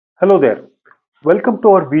Hello there. Welcome to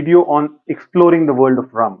our video on exploring the world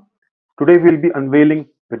of rum. Today we'll be unveiling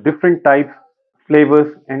the different types,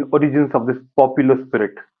 flavors and origins of this popular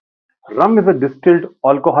spirit. Rum is a distilled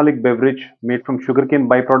alcoholic beverage made from sugarcane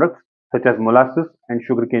byproducts such as molasses and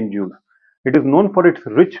sugarcane juice. It is known for its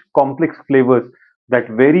rich, complex flavors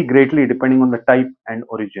that vary greatly depending on the type and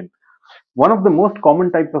origin. One of the most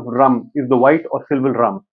common types of rum is the white or silver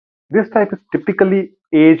rum. This type is typically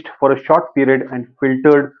aged for a short period and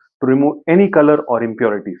filtered to remove any color or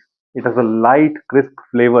impurities. It has a light, crisp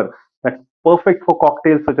flavor that's perfect for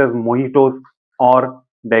cocktails such as mojitos or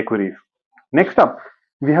daiquiris. Next up,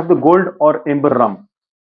 we have the gold or amber rum.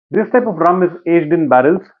 This type of rum is aged in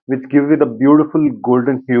barrels, which gives it a beautiful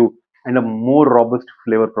golden hue and a more robust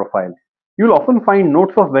flavor profile. You'll often find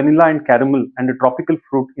notes of vanilla and caramel and a tropical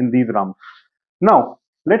fruit in these rums. Now,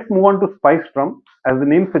 let's move on to spiced rum. As the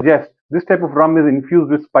name suggests, this type of rum is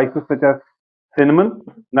infused with spices such as cinnamon,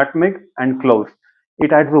 nutmeg, and cloves.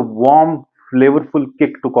 It adds a warm, flavorful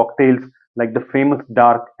kick to cocktails like the famous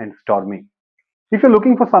dark and stormy. If you're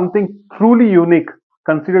looking for something truly unique,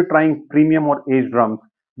 consider trying premium or aged rums.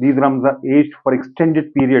 These rums are aged for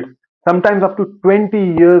extended periods, sometimes up to 20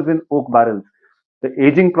 years in oak barrels. The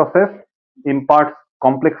aging process imparts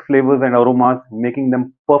complex flavors and aromas, making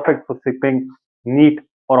them perfect for sipping neat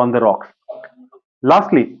or on the rocks.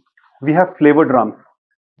 Lastly, we have flavored rums.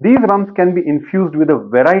 These rums can be infused with a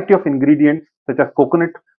variety of ingredients such as coconut,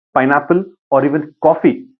 pineapple, or even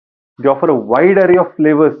coffee. They offer a wide array of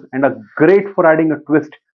flavors and are great for adding a twist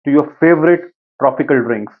to your favorite tropical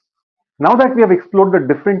drinks. Now that we have explored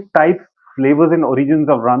the different types, flavors, and origins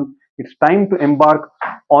of rum, it's time to embark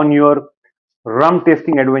on your rum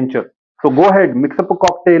tasting adventure. So go ahead, mix up a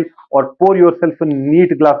cocktail or pour yourself a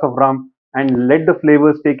neat glass of rum and let the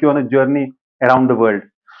flavors take you on a journey around the world.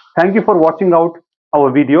 Thank you for watching out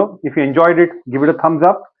our video. If you enjoyed it, give it a thumbs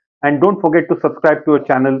up and don't forget to subscribe to our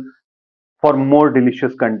channel for more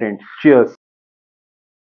delicious content. Cheers.